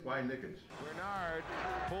Buy Knickers. Bernard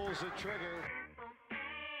pulls the trigger.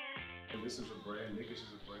 And this is a brand. Knickers is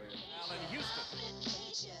a brand. Allen Houston.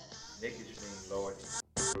 Knickers mean loyalty.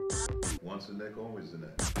 Once a neck, always a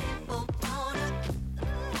neck. James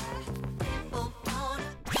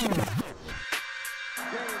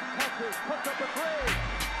touches, puts up a three.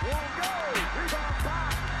 Won't go. Rebound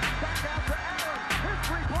back. Back out to Allen. His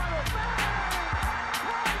three-pointer. Bang!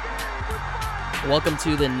 Welcome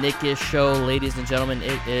to the Nickish Show, ladies and gentlemen.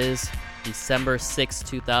 It is December 6,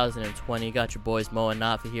 2020. You got your boys Mo and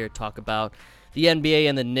Nafi here to talk about the NBA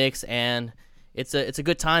and the Knicks, and it's a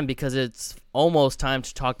good time because it's almost time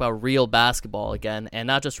to talk about real basketball again, and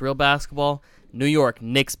not just real basketball, New York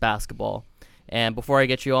Knicks basketball. And before I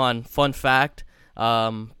get you on, fun fact,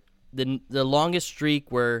 the longest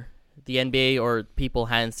streak where the NBA or people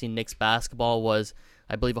hadn't seen Knicks basketball was,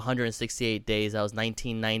 I believe, 168 days. That was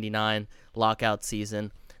 1999 lockout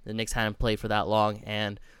season. The Knicks hadn't played for that long,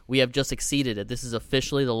 and we have just exceeded it. This is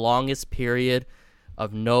officially the longest period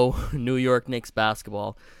of no New York Knicks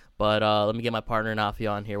basketball. But let me get my partner Nafi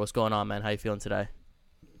on here. What's going on, man? How you feeling today?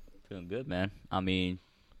 Feeling good, man. I mean,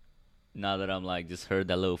 now that I'm just heard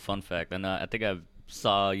that little fun fact, and I think I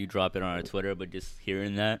saw you drop it on our Twitter, but just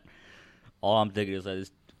hearing that, all I'm thinking is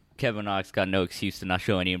this Kevin Knox got no excuse to not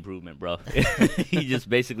show any improvement, bro. He just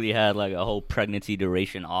basically had a whole pregnancy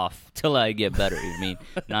duration off till I get better. You know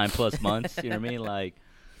what I mean? 9+ months. You know what I mean?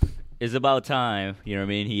 It's about time. You know what I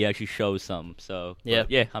mean? He actually shows something. So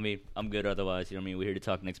yeah. I mean, I'm good otherwise. You know what I mean? We're here to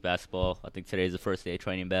talk Knicks basketball. I think today's the first day of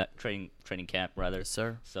training camp rather. Yes,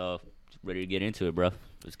 sir. So ready to get into it, bro.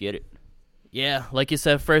 Let's get it. Yeah, like you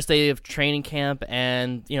said, first day of training camp,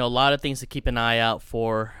 and a lot of things to keep an eye out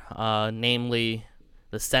for, namely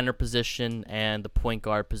the center position and the point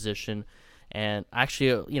guard position, and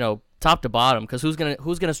actually, top to bottom, because who's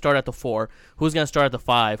gonna start at the 4, who's gonna start at the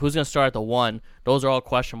 5, who's gonna start at the 1? Those are all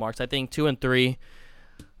question marks. I think 2 and 3.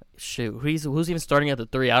 Shoot, who's even starting at the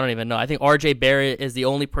 3? I don't even know. I think R.J. Barrett is the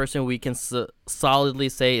only person we can solidly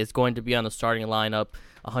say is going to be on the starting lineup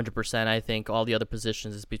 100%. I think all the other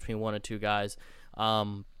positions is between 1 and 2 guys.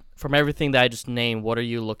 From everything that I just named, what are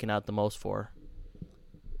you looking at the most for?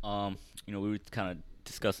 We were kind of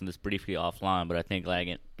discussing this briefly offline, but I think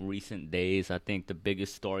in recent days, I think the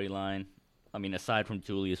biggest storyline, aside from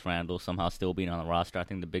Julius Randle somehow still being on the roster, I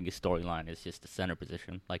think the biggest storyline is just the center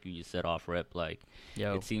position, like you just said off rip.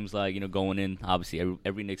 It seems going in, obviously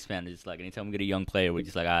every Knicks fan is anytime we get a young player, we're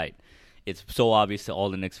just all right. It's so obvious to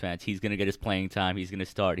all the Knicks fans, he's going to get his playing time, he's going to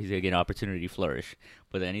start, he's going to get an opportunity to flourish.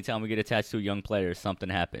 But anytime we get attached to a young player, something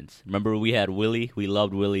happens. Remember we had Willie, we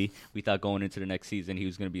loved Willie, we thought going into the next season he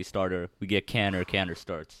was going to be a starter. We get Canner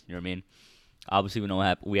starts, you know what I mean? Obviously we know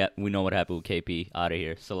what happened with KP out of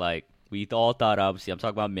here. So we all thought, obviously, I'm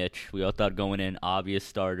talking about Mitch, we all thought going in, obvious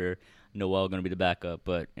starter, Noel going to be the backup.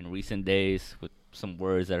 But in recent days, with some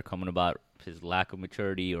words that are coming about his lack of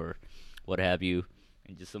maturity or what have you,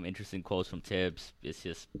 and just some interesting quotes from Tibbs, it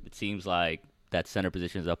seems like that center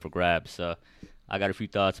position is up for grabs. So I got a few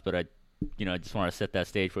thoughts, but I just want to set that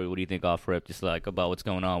stage for you. What do you think off rip, just about what's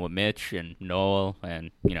going on with Mitch and Noel and,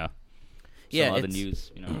 some other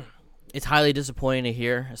news, It's highly disappointing to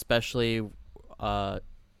hear, especially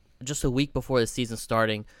just a week before the season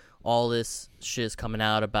starting, all this shit is coming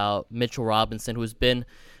out about Mitchell Robinson, who's been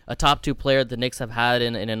a top 2 player the Knicks have had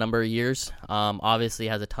in a number of years. Obviously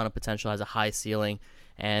has a ton of potential, has a high ceiling,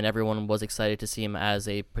 and everyone was excited to see him as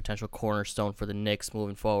a potential cornerstone for the Knicks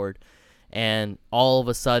moving forward. And all of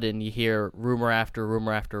a sudden, you hear rumor after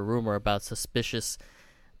rumor after rumor about suspicious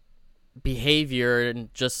behavior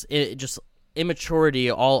and just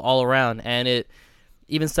immaturity all around. And it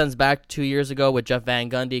even stems back 2 years ago with Jeff Van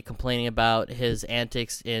Gundy complaining about his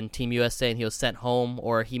antics in Team USA, and he was sent home,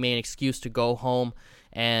 or he made an excuse to go home,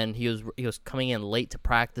 and he was coming in late to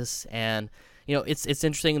practice. And it's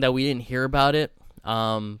interesting that we didn't hear about it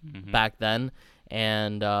back then,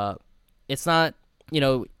 and it's not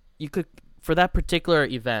you could, for that particular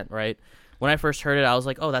event, right? When I first heard it, I was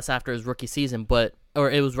like, oh, that's after his rookie season,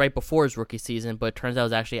 or it was right before his rookie season, but it turns out it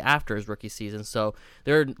was actually after his rookie season. So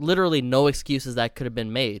there are literally no excuses that could have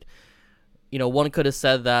been made. One could have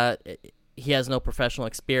said that he has no professional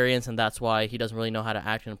experience, and that's why he doesn't really know how to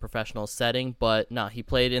act in a professional setting. But no, he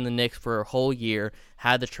played in the Knicks for a whole year,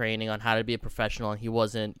 had the training on how to be a professional, and he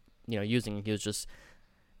wasn't, using it. He was just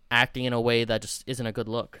acting in a way that just isn't a good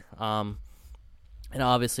look. And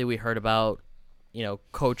obviously we heard about,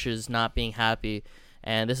 coaches not being happy,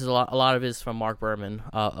 and this is a lot of it is from Mark Berman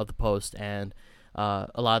of the Post, and a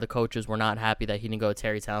lot of the coaches were not happy that he didn't go to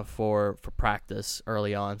Terrytown for practice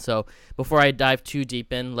early on. So before I dive too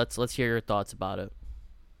deep in, let's hear your thoughts about it.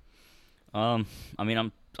 I'm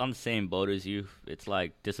on the same boat as you. It's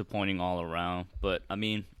like disappointing all around. But I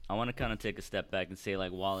mean, I want to kind of take a step back and say,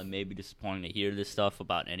 like, while it may be disappointing to hear this stuff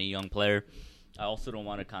about any young player, I also don't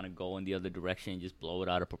want to kind of go in the other direction and just blow it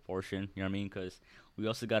out of proportion. You know what I mean? Because we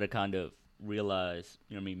also got to kind of realize,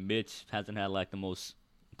 you know what I mean, Mitch hasn't had like the most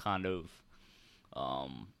kind of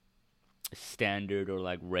standard or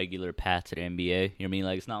like regular path to the NBA. You know what I mean?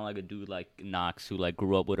 Like, it's not like a dude like Knox who like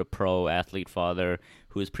grew up with a pro athlete father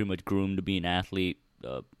who was pretty much groomed to be an athlete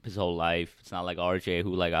his whole life. It's not like RJ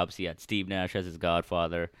who like obviously had Steve Nash as his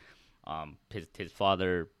godfather. His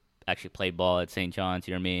father actually played ball at St. John's.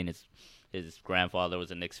 You know what I mean? His grandfather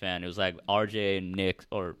was a Knicks fan. It was like RJ and Nick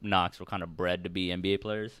or Knox were kind of bred to be NBA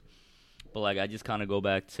players. But like I just kind of go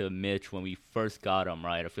back to Mitch when we first got him,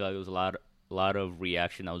 right? I feel like there was a lot of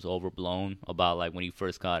reaction that was overblown about like when he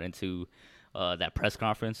first got into that press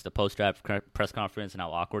conference, the post-draft press conference, and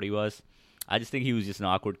how awkward he was. I just think he was just an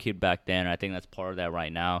awkward kid back then. I think that's part of that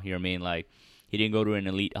right now. You know what I mean? Like, he didn't go to an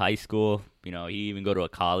elite high school. You know, he didn't even go to a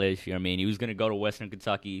college. You know what I mean? He was going to go to Western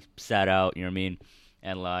Kentucky, sat out, you know what I mean?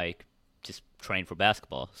 And like just train for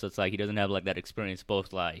basketball. So it's like he doesn't have like that experience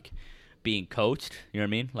both like being coached, you know what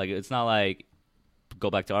I mean? Like, it's not like, go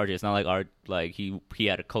back to RJ, it's not like he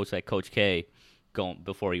had a coach like Coach K going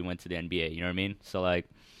before he went to the NBA, you know what I mean? So like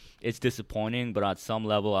it's disappointing, but on some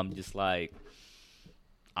level I'm just like,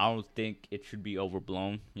 I don't think it should be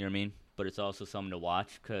overblown, you know what I mean? But it's also something to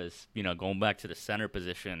watch because, you know, going back to the center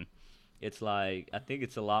position, it's like, I think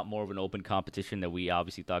it's a lot more of an open competition that we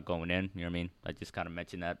obviously thought going in, you know what I mean? I just kind of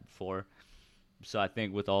mentioned that before. So I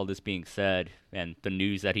think with all this being said and the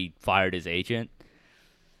news that he fired his agent,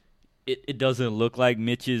 it doesn't look like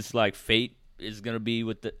Mitch's like fate is going to be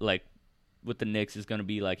with the Knicks is going to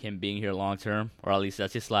be like him being here long term, or at least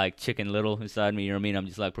that's just like Chicken Little inside me, you know what I mean? I'm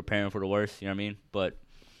just like preparing for the worst, you know what I mean? But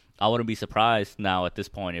I wouldn't be surprised now at this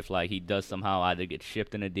point if like he does somehow either get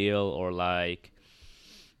shipped in a deal or like,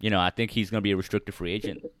 you know, I think he's going to be a restricted free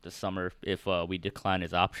agent this summer if we decline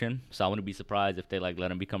his option. So I wouldn't be surprised if they like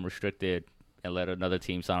let him become restricted and let another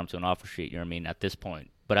team sign him to an offer sheet, you know what I mean, at this point.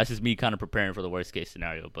 But that's just me kind of preparing for the worst case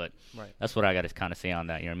scenario. But That's what I got to kind of say on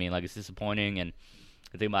that, you know what I mean? Like, it's disappointing. And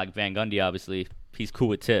I think like Van Gundy, obviously, he's cool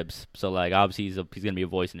with Tibbs. So like obviously he's going to be a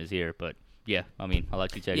voice in his ear. But yeah, I mean, I'll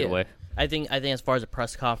let you take it away. I think as far as the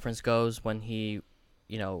press conference goes, when he,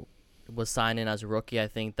 you know, was signed in as a rookie, I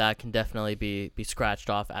think that can definitely be scratched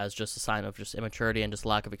off as just a sign of just immaturity and just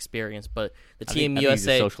lack of experience. But the Team USA, I think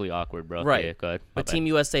he's socially awkward, bro. Right. Yeah, go ahead. But Team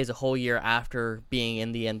USA is a whole year after being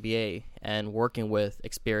in the NBA and working with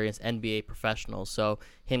experienced NBA professionals. So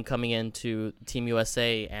him coming into Team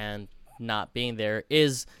USA and not being there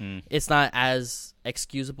it's not as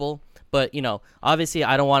excusable. But, you know, obviously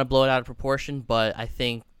I don't want to blow it out of proportion, but I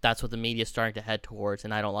think that's what the media is starting to head towards,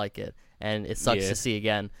 and I don't like it. And it sucks to see,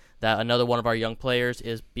 again, that another one of our young players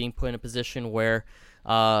is being put in a position where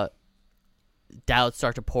doubts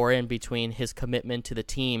start to pour in between his commitment to the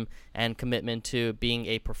team and commitment to being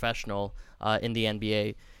a professional in the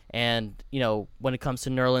NBA. And, you know, when it comes to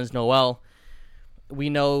Nerlens Noel, we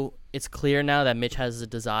know it's clear now that Mitch has a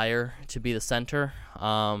desire to be the center,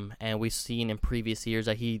 and we've seen in previous years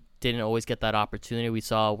that he didn't always get that opportunity. We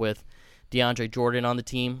saw with DeAndre Jordan on the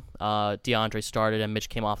team. DeAndre started and Mitch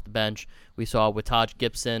came off the bench. We saw with Taj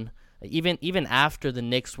Gibson. Even after the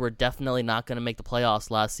Knicks were definitely not going to make the playoffs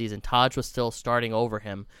last season, Taj was still starting over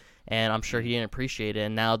him, and I'm sure he didn't appreciate it.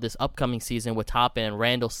 And now this upcoming season with Toppin and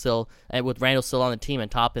Randall still on the team and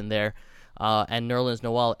Toppin there, and Nerlens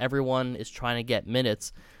Noel, everyone is trying to get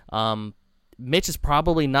minutes. Mitch is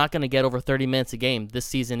probably not going to get over 30 minutes a game this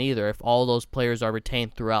season either if all those players are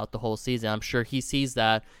retained throughout the whole season. I'm sure he sees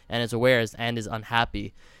that and is aware and is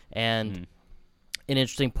unhappy. And an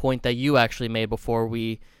interesting point that you actually made before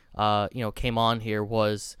we came on here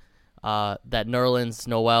was that Nerlens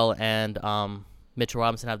Noel and Mitchell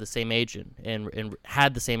Robinson have the same agent and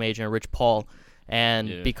had the same agent, Rich Paul.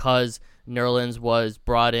 And because Nerlens was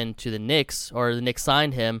brought into the Knicks, or the Knicks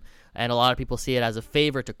signed him, and a lot of people see it as a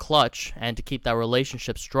favor to Clutch and to keep that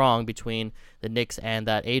relationship strong between the Knicks and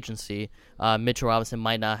that agency, Mitchell Robinson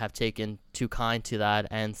might not have taken too kind to that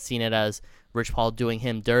and seen it as Rich Paul doing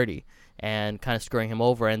him dirty and kind of screwing him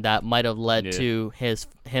over, and that might have led to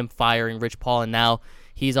him firing Rich Paul, and now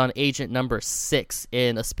he's on agent number 6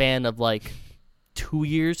 in a span of like 2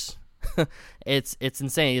 years. It's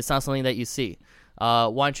insane. It's not something that you see. Why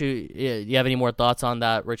don't you have any more thoughts on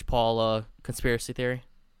that Rich Paul conspiracy theory?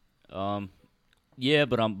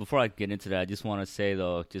 But before I get into that, I just want to say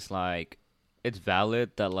though, just like it's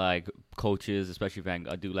valid that like coaches, especially Van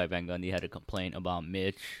Gundy, had a complaint about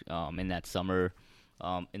Mitch in that summer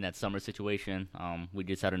in that summer situation. We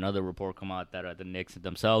just had another report come out that the Knicks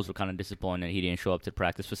themselves were kind of disappointed that he didn't show up to the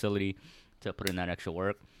practice facility to put in that extra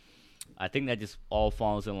work. I think that just all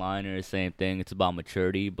falls in line or the same thing. It's about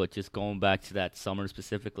maturity, but just going back to that summer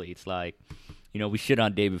specifically, it's like, we shit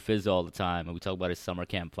on David Fizz all the time, and we talk about his summer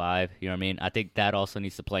camp 5. You know what I mean? I think that also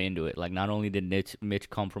needs to play into it. Like, not only did Mitch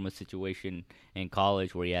come from a situation in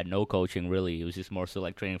college where he had no coaching, really. It was just more so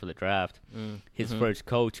like training for the draft. His first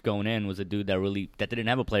coach going in was a dude that didn't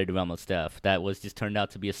have a player development staff. That was just turned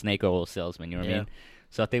out to be a snake oil salesman. You know what I mean?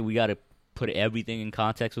 So I think we got to put everything in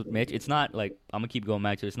context with Mitch. It's not like, I'm going to keep going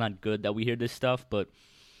back to it. It's not good that we hear this stuff, but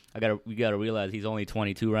we got to realize he's only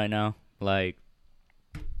 22 right now. Like,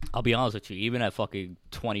 I'll be honest with you, even at fucking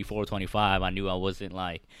 24, 25, I knew I wasn't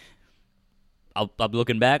like, I'm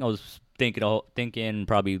looking back, I was thinking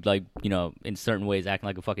probably like, in certain ways acting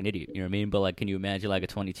like a fucking idiot, you know what I mean? But like, can you imagine like a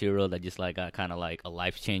 22-year-old that just like got kind of like a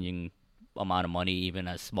life-changing amount of money, even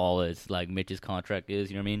as small as like Mitch's contract is,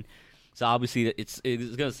 you know what I mean? So obviously it's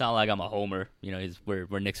going to sound like I'm a homer,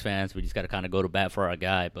 we're Knicks fans, we just got to kind of go to bat for our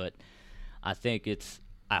guy, but I think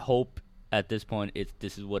I hope at this point,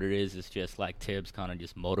 this is what it is. It's just like Tibbs kind of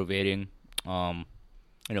just motivating,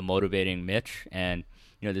 motivating Mitch, and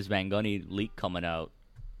this Van Gundy leak coming out,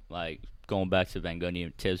 like going back to Van Gundy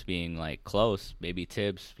and Tibbs being like close. Maybe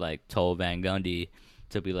Tibbs like told Van Gundy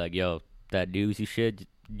to be like, "Yo, that news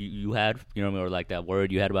you had, or like that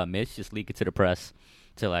word you had about Mitch, just leak it to the press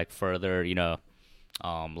to like further,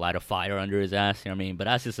 light a fire under his ass, you know what I mean? But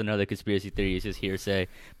that's just another conspiracy theory. It's just hearsay.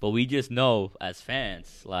 But we just know as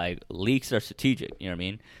fans, like, leaks are strategic, you know what I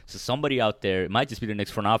mean? So somebody out there, it might just be the Knicks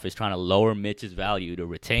front office trying to lower Mitch's value to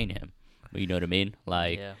retain him. You know what I mean?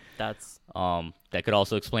 Like, yeah, that's that could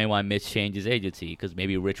also explain why Mitch changed his agency, because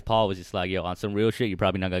maybe Rich Paul was just like, yo, on some real shit, you're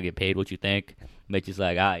probably not going to get paid what you think. Mitch is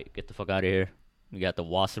like, all right, get the fuck out of here. We got the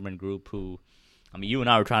Wasserman Group who, you and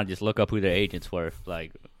I were trying to just look up who their agents were.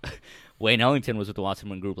 Like, Wayne Ellington was with the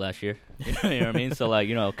Wasserman Group last year. You know what I mean? So, like,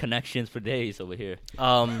 connections for days over here.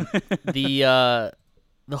 The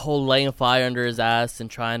whole laying a fire under his ass and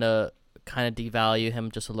trying to kind of devalue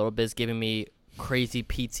him just a little bit is giving me crazy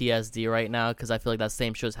PTSD right now, because I feel like that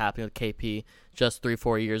same shit was happening with KP just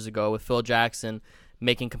 3-4 years ago with Phil Jackson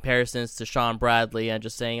making comparisons to Sean Bradley and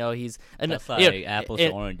just saying, oh, he's... And, that's like apples to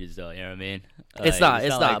oranges, though, you know what I mean? It's not,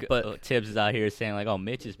 like, but... Tibbs is out here saying, like, oh,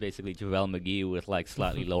 Mitch is basically JaVale McGee with, like,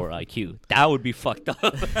 slightly lower IQ. That would be fucked up.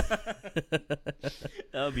 That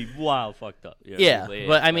would be wild fucked up. You know yeah,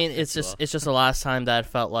 but, I mean, it's just the last time that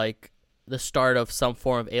felt like the start of some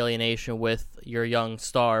form of alienation with your young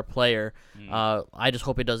star player. I just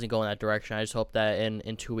hope it doesn't go in that direction. I just hope that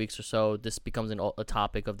in 2 weeks or so, this becomes a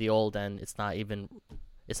topic of the old, and it's not even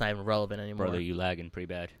relevant anymore. Brother, you lagging pretty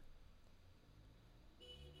bad.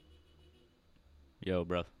 Yo,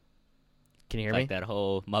 bro. Can you hear like me? That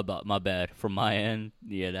whole my bad from my end.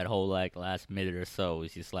 Yeah, that whole like last minute or so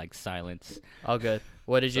was just like silence. Oh, good.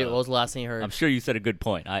 What was the last thing you heard? I'm sure you said a good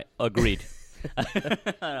point. I agreed.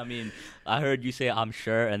 I mean, I heard you say I'm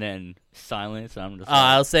sure, and then silence. And I'm just.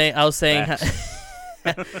 I was saying. I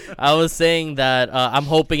was saying that I'm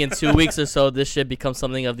hoping in 2 weeks or so this shit becomes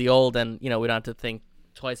something of the old, and we don't have to think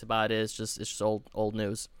twice about it. It's just old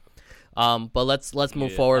news. But let's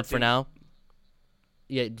move forward for now.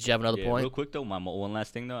 Yeah, did you have another point? Real quick though, my one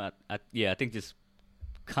last thing though. I think just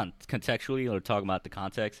contextually, or talking about the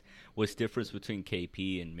context, what's difference between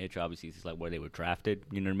KP and Mitch? Obviously, it's like where they were drafted.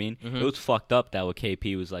 You know what I mean? Mm-hmm. It was fucked up that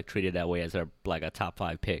KP was like treated that way as a top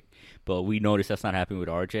 5 pick. But we noticed that's not happening with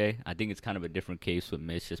RJ. I think it's kind of a different case with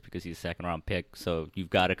Mitch, just because he's a 2nd round pick. So you've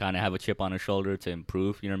got to kind of have a chip on his shoulder to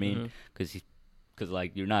improve. You know what I mean? Because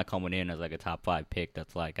like you're not coming in as like a top 5 pick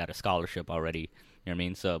that's like got a scholarship already. You know what I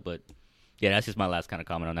mean? So, but yeah, that's just my last kind of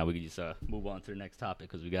comment on that. We can just move on to the next topic,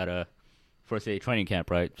 because we got a first day training camp,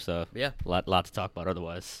 right? So yeah, lot to talk about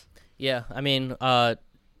otherwise. Yeah, I mean, not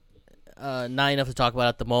enough to talk about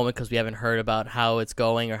at the moment because we haven't heard about how it's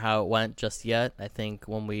going or how it went just yet. I think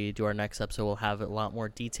when we do our next episode, we'll have a lot more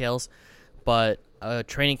details. But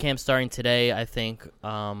training camp starting today, I think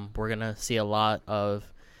we're gonna see a lot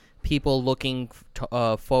of people looking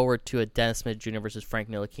forward to a Dennis Smith Jr. versus Frank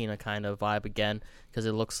Ntilikina kind of vibe again, because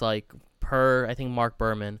it looks like, per I think Mark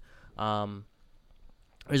Berman,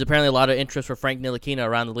 there's apparently a lot of interest for Frank Ntilikina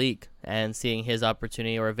around the league and seeing his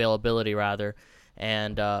opportunity, or availability rather,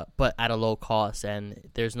 and but at a low cost. And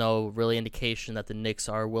there's no really indication that the Knicks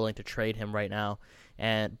are willing to trade him right now.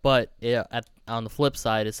 But on the flip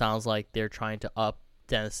side, it sounds like they're trying to up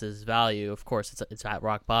Dennis's value. Of course, it's at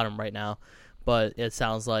rock bottom right now, but it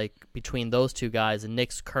sounds like between those two guys, the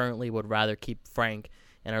Knicks currently would rather keep Frank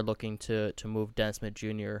and are looking to move Dennis Smith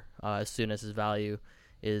Jr. As soon as his value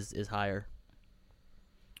is higher.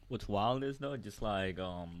 What's wild is though, just like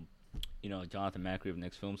Jonathan Macri of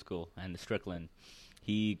Knicks Film School and the Strickland,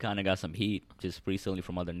 he kind of got some heat just recently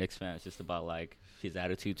from other Knicks fans, just about like his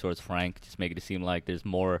attitude towards Frank, just making it seem like there's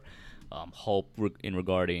more hope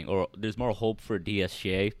there's more hope for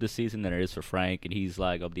DSJ this season than there is for Frank, and he's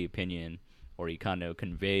like of the opinion, or he kind of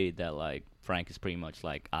conveyed that like Frank is pretty much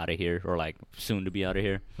like out of here, or like soon to be out of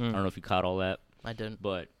here. I don't know if you caught all that. I didn't.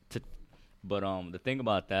 But the thing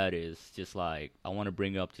about that is just like I want to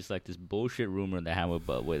bring up just like this bullshit rumor that happened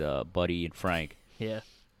with Buddy and Frank. Yeah.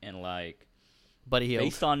 And like Buddy Hield.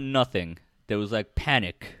 based on nothing, there was like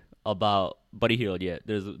panic about Buddy Hield. Yeah,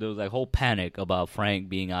 there was like whole panic about Frank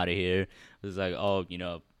being out of here. It was like, oh,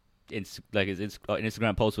 his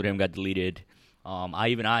Instagram post with him got deleted.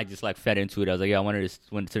 I just like fed into it. I was like, yeah, I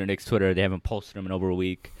went to the Knicks Twitter. They haven't posted him in over a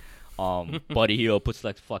week. Buddy Hield puts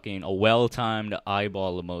like fucking a well-timed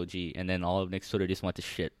eyeball emoji, and then all of Knicks Twitter just went to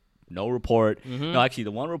shit. No report. No, actually,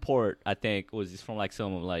 the one report I think was just from like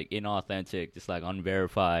some like inauthentic, just like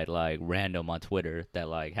unverified, like random on Twitter that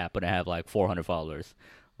like happened to have like 400 followers.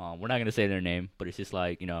 We're not gonna say their name, but it's just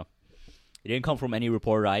like it didn't come from any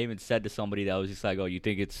reporter. I even said to somebody that was just like, "Oh, you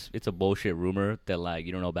think it's a bullshit rumor that like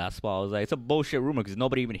you don't know basketball?" I was like, "It's a bullshit rumor because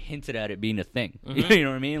nobody even hinted at it being a thing." You know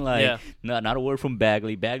what I mean? Like, not a word from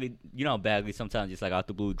Bagley. Bagley, Bagley sometimes just like out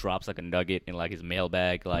the blue drops like a nugget in like his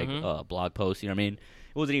mailbag, like blog post. You know what I mean?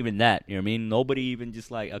 It wasn't even that. You know what I mean? Nobody even just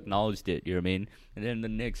like acknowledged it. You know what I mean? And then the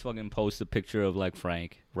Knicks fucking post a picture of like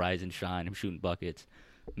Frank, rise and shine, him shooting buckets,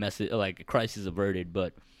 message like crisis averted,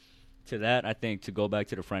 but. To that, I think to go back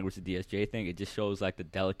to the Frank versus DSJ thing, it just shows like the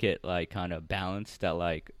delicate like kind of balance that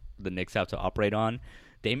like the Knicks have to operate on.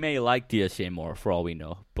 They may like DSJ more for all we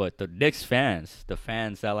know, but the Knicks fans, the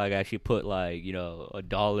fans that like actually put like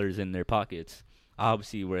dollars in their pockets,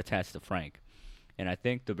 obviously were attached to Frank. And I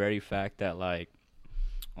think the very fact that like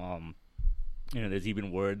there's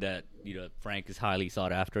even word that Frank is highly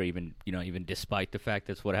sought after, even despite the fact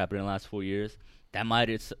that's what happened in the last 4 years.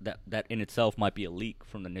 That in itself might be a leak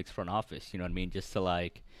from the Knicks front office. You know what I mean? Just to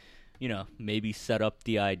like, maybe set up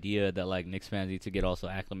the idea that like Knicks fans need to get also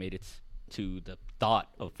acclimated to the thought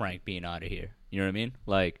of Frank being out of here. You know what I mean?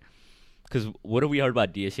 Like, because what have we heard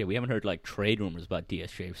about DSJ? We haven't heard like trade rumors about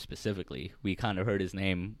DSJ specifically. We kind of heard his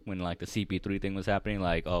name when like the CP3 thing was happening.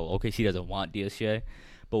 Like, oh, OKC doesn't want DSJ.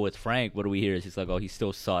 But with Frank, what do we hear is he's like, oh, he's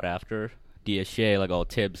still sought after. DSJ, like, oh,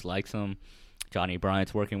 Tibbs likes him. Johnny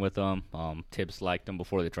Bryant's working with him. Tibbs liked him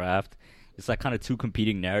before the draft. It's like kind of two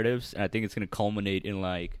competing narratives, and I think it's going to culminate in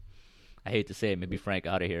like, I hate to say it, maybe Frank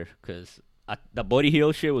out of here, because the Buddy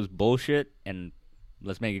Hield shit was bullshit, and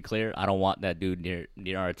let's make it clear, I don't want that dude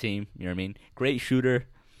near our team. You know what I mean? Great shooter.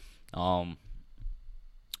 You know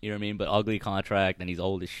what I mean? But ugly contract, and he's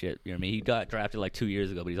old as shit. You know what I mean? He got drafted like 2 years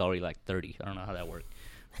ago, but he's already like 30. I don't know how that worked.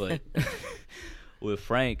 But with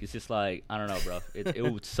Frank, it's just like, I don't know, bro. It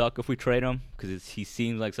would suck if we trade him because he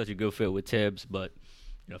seems like such a good fit with Tibbs. But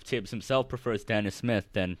if Tibbs himself prefers Dennis Smith,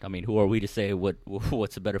 then, I mean, who are we to say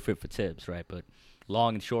what's a better fit for Tibbs, right? But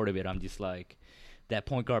long and short of it, I'm just like, that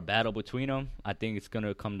point guard battle between them, I think it's going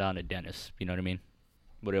to come down to Dennis. You know what I mean?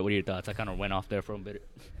 What are your thoughts? I kind of went off there for a bit.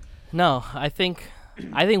 No, I think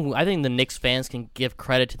the Knicks fans can give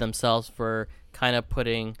credit to themselves for kind of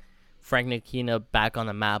putting Frank Ntilikina back on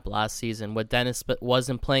the map last season. When Dennis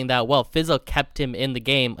wasn't playing that well, Fizdale kept him in the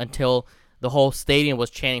game until the whole stadium was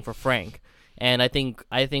chanting for Frank. And I think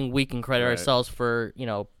we can credit ourselves for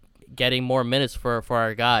getting more minutes for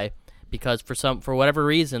our guy, because for whatever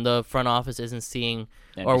reason the front office isn't seeing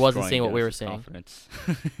or wasn't seeing what we were seeing.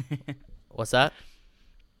 What's that?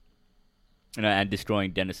 And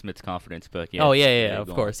destroying Dennis Smith's confidence, but yeah. Oh yeah, of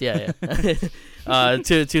course, yeah.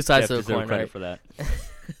 Two sides of the coin, credit right? for that.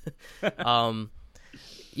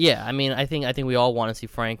 Yeah, I mean, I think we all want to see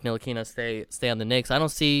Frank Ntilikina stay on the Knicks. I don't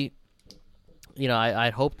see,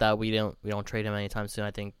 I'd hope that we don't trade him anytime soon.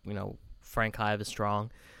 I think Frank Hive is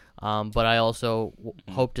strong, but I also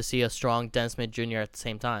hope to see a strong Dennis Smith Jr. at the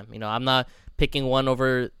same time. I'm not picking one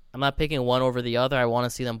over the other. I want to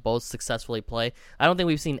see them both successfully play. I don't think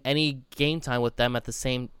we've seen any game time with them on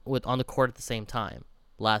the court at the same time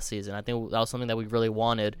last season. I think that was something that we really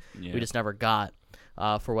wanted. Yeah. We just never got.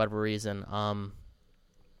 For whatever reason.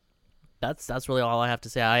 That's really all I have to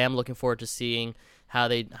say. I am looking forward to seeing how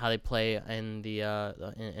they play in the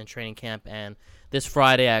in training camp. And this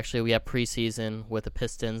Friday, actually, we have preseason with the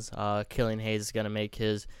Pistons. Killian Hayes is going to make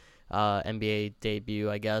his NBA debut,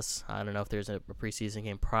 I guess. I don't know if there's a preseason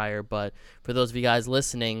game prior, but for those of you guys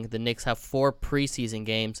listening, the Knicks have 4 preseason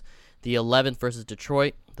games: the 11th versus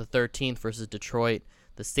Detroit, the 13th versus Detroit,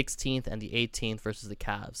 the 16th and the 18th versus the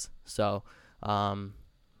Cavs. So it's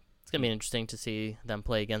going to be interesting to see them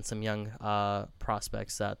play against some young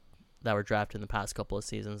prospects that that were drafted in the past couple of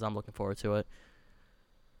seasons. I'm looking forward to it.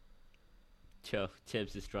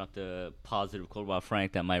 Tibbs just dropped a positive quote about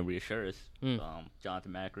Frank that might reassure us.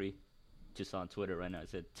 Jonathan Macri, just on Twitter right now,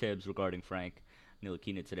 said Tibbs regarding Frank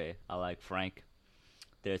Ntilikina today. I like Frank.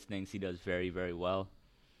 There's things he does very, very well.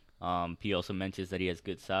 He also mentions that he has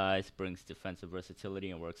good size, brings defensive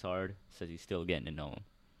versatility, and works hard. Says he's still getting to know him.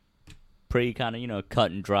 Pretty kind of,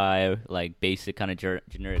 cut and dry, like basic kind of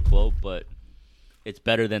generic quote, but it's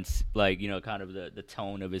better than kind of the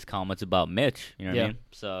tone of his comments about Mitch. You know what I mean?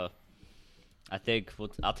 So I think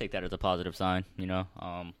I'll take that as a positive sign.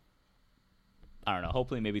 I don't know.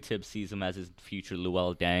 Hopefully, maybe Tibbs sees him as his future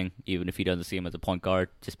Luol Deng, even if he doesn't see him as a point guard.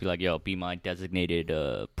 Just be like, yo, be my designated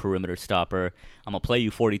perimeter stopper. I'm going to play you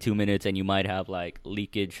 42 minutes, and you might have,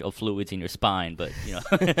 leakage of fluids in your spine, but,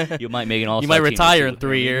 you might make an all-star You might team retire in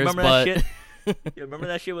 3 years, remember but... that shit? Yeah, remember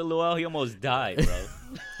that shit with Luol? He almost died,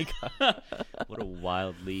 bro. What a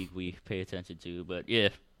wild league we pay attention to. But, yeah,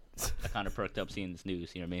 I kind of perked up seeing this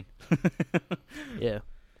news, you know what I mean? Yeah.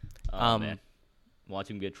 Oh, man. Watch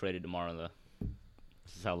him get traded tomorrow, though.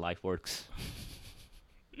 This is how life works.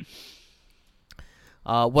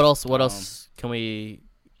 What else can we,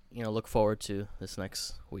 look forward to this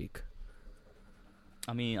next week?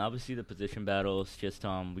 I mean, obviously the position battles. Just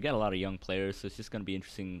we got a lot of young players, so it's just gonna be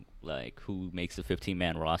interesting, who makes the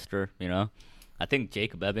 15-man roster. I think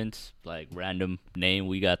Jacob Evans, random name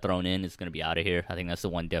we got thrown in, is gonna be out of here. I think that's the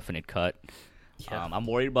one definite cut. Yeah. I'm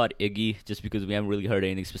worried about Iggy just because we haven't really heard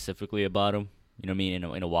anything specifically about him. You know what I mean?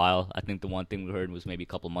 In a while. I think the one thing we heard was maybe a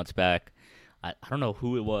couple months back. I don't know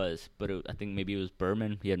who it was, but I think maybe it was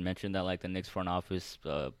Berman. He had mentioned that the Knicks front office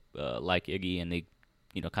like Iggy, and they,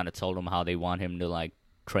 kind of told him how they want him to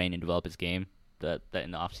train and develop his game that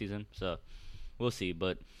in the off season. So we'll see.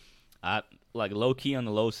 But I low key on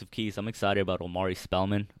the lowest of keys. I'm excited about Omari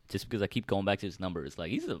Spellman just because I keep going back to his numbers.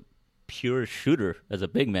 He's a pure shooter as a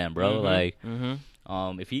big man, bro.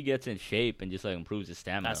 If he gets in shape and just improves his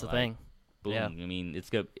stamina, that's the thing. Boom. Yeah. I mean, it's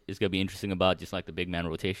gonna be interesting about just the big man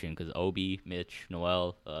rotation because Obi, Mitch,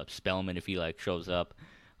 Noel, Spellman, if he shows up.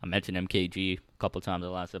 I mentioned MKG a couple times in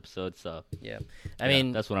the last episode, so yeah. I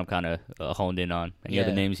mean, that's what I'm kind of honed in on. Any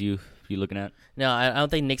other names you looking at? No, I don't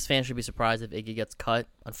think Knicks fans should be surprised if Iggy gets cut.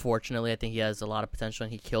 Unfortunately, I think he has a lot of potential,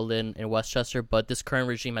 and he killed it in Westchester. But this current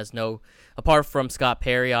regime has apart from Scott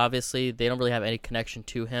Perry, obviously, they don't really have any connection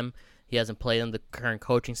to him. He hasn't played him. The current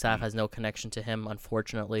coaching staff has no connection to him,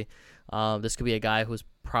 unfortunately. This could be a guy who's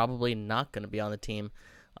probably not going to be on the team.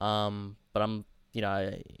 But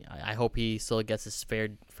I hope he still gets his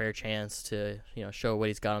fair chance to, show what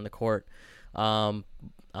he's got on the court.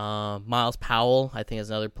 Miles Powell, I think, is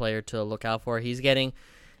another player to look out for. He's getting,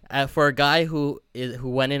 for a guy who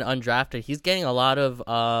went in undrafted, he's getting a lot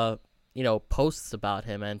of, posts about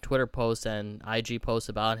him and Twitter posts and IG posts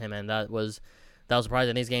about him, and that was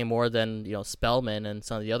surprising. He's getting more than Spellman and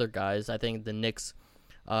some of the other guys. I think the Knicks,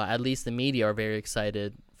 at least the media, are very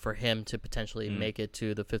excited for him to potentially make it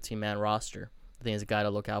to the 15-man roster. I think he's a guy to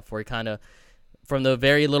look out for. He kind of, from the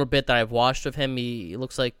very little bit that I've watched of him, he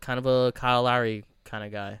looks like kind of a Kyle Lowry kind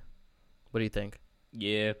of guy. What do you think?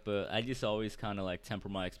 Yeah, but I just always kind of temper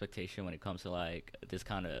my expectation when it comes to this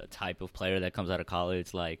kind of type of player that comes out of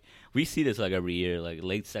college. We see this every year,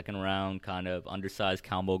 late second round kind of undersized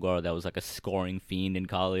combo guard that was a scoring fiend in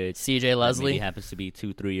college. CJ Leslie. He happens to be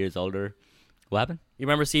 2-3 years older. What happened? You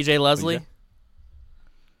remember CJ Leslie?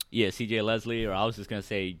 Yeah, CJ Leslie, or I was just going to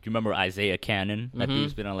say, do you remember Isaiah Cannon? That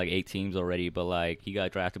dude's been on 8 teams already, but he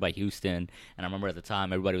got drafted by Houston, and I remember at the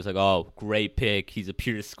time everybody was oh, great pick, he's a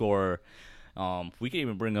pure scorer. We could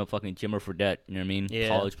even bring up fucking Jimmer Fredette, you know what I mean? Yeah.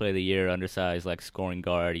 College Player of the Year, undersized, scoring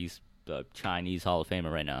guard. He's a Chinese Hall of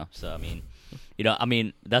Famer right now. So, I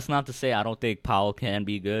mean, that's not to say I don't think Powell can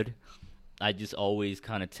be good. I just always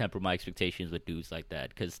kind of temper my expectations with dudes like that.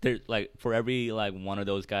 Because, for every, one of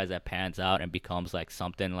those guys that pans out and becomes,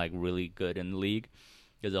 something, really good in the league,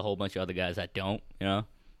 there's a whole bunch of other guys that don't,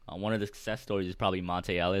 one of the success stories is probably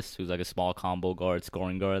Monte Ellis, who's, a small combo guard,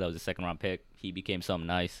 scoring guard. That was a second-round pick. He became something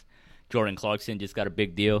nice. Jordan Clarkson just got a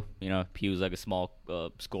big deal. He was a small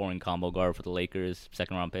scoring combo guard for the Lakers,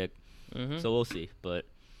 second-round pick. Mm-hmm. So we'll see. But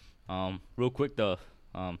real quick, though,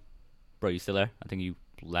 bro, you still there? I think you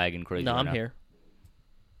lagging crazy. No, right I'm now. here.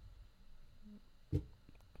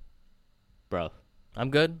 Bro.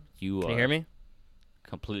 I'm good. Can you hear me?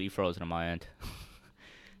 Completely frozen on my end.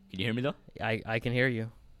 Can you hear me, though? I can hear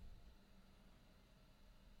you.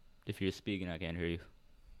 If you're speaking, I can't hear you.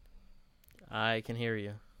 I can hear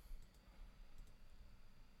you.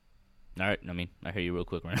 All right, I hear you real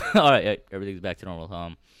quick right now. All right, everything's back to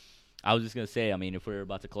normal. I was just gonna say, I mean, if we're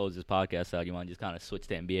about to close this podcast out, you want to just kind of switch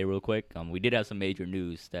to NBA real quick? We did have some major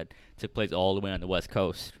news that took place all the way on the West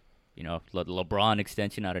Coast. You know, the LeBron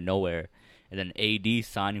extension out of nowhere, and then AD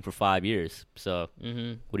signing for 5 years. So,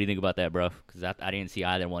 what do you think about that, bro? Because I didn't see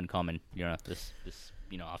either one coming. You know, this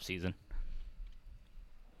off season.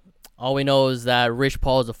 All we know is that Rich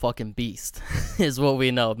Paul is a fucking beast, is what we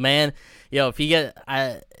know. Man, if he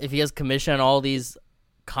gets commission on all these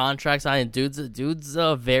contracts, dude's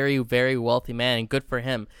a very, very wealthy man, and good for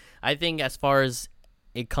him. I think as far as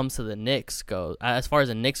it comes to the Knicks go,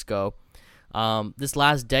 this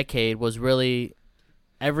last decade was really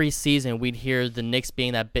every season we'd hear the Knicks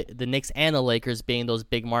being the Knicks and the Lakers being those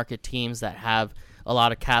big market teams that have a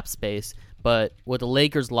lot of cap space. But with the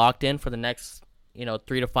Lakers locked in for the next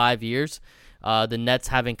 3 to 5 years, the Nets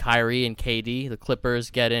having Kyrie and KD, the Clippers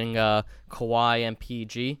getting Kawhi and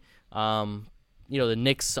PG. The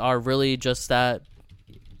Knicks are really just that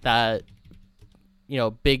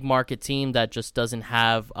big market team that just doesn't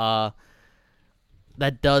have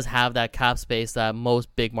that does have that cap space that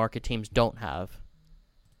most big market teams don't have.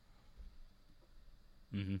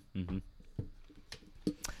 Did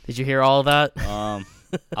you hear all of that?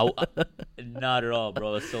 Not at all,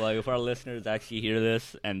 bro. So, like, if our listeners actually hear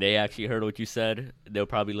this and they actually heard what you said, they'll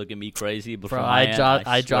probably look at me crazy. But bro, I dropped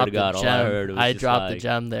the gem. I dropped like, the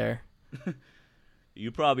gem there. You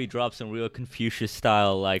probably dropped some real Confucius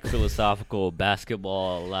style, like philosophical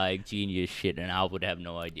basketball, like genius shit, and I would have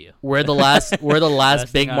no idea. We're the last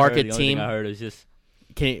big market team. I heard was just.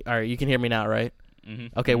 All right, you can hear me now, right?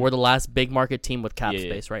 Okay, we're the last big market team with cap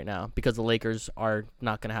space right now because the Lakers are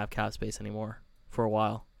not going to have cap space anymore for a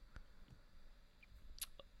while.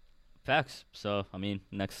 Facts. So, I mean,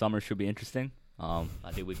 next summer should be interesting. I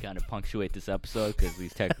think we kind of punctuate this episode because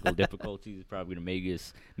these technical difficulties is probably going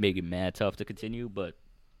to make it mad tough to continue. But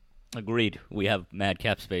agreed, we have mad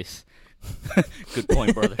cap space. Good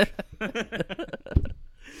point, brother.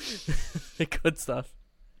 Good stuff.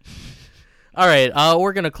 All right,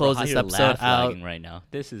 we're gonna close this episode out right now.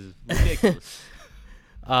 This is ridiculous.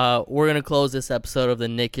 We're gonna close this episode of the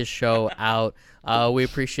Nickish Show out. We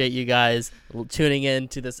appreciate you guys tuning in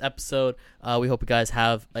to this episode. We hope you guys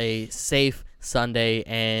have a safe Sunday,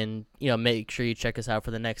 and make sure you check us out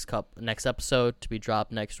for the next episode to be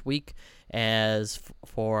dropped next week. As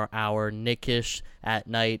for our Nickish at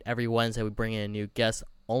night, every Wednesday we bring in a new guest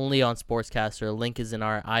only on Sportscaster. Link is in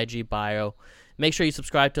our IG bio. Make sure you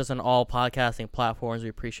subscribe to us on all podcasting platforms. We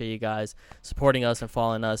appreciate you guys supporting us and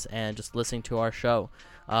following us and just listening to our show.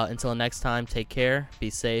 Until next time, take care, be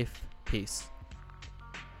safe, peace.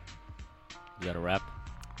 Is that a wrap?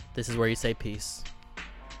 This is where you say peace.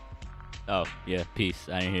 Oh, yeah, peace.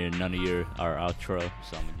 I didn't hear none of our outro,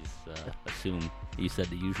 so I'm going to just assume you said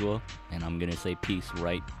the usual, and I'm going to say peace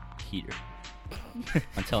right here.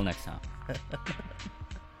 Until next time.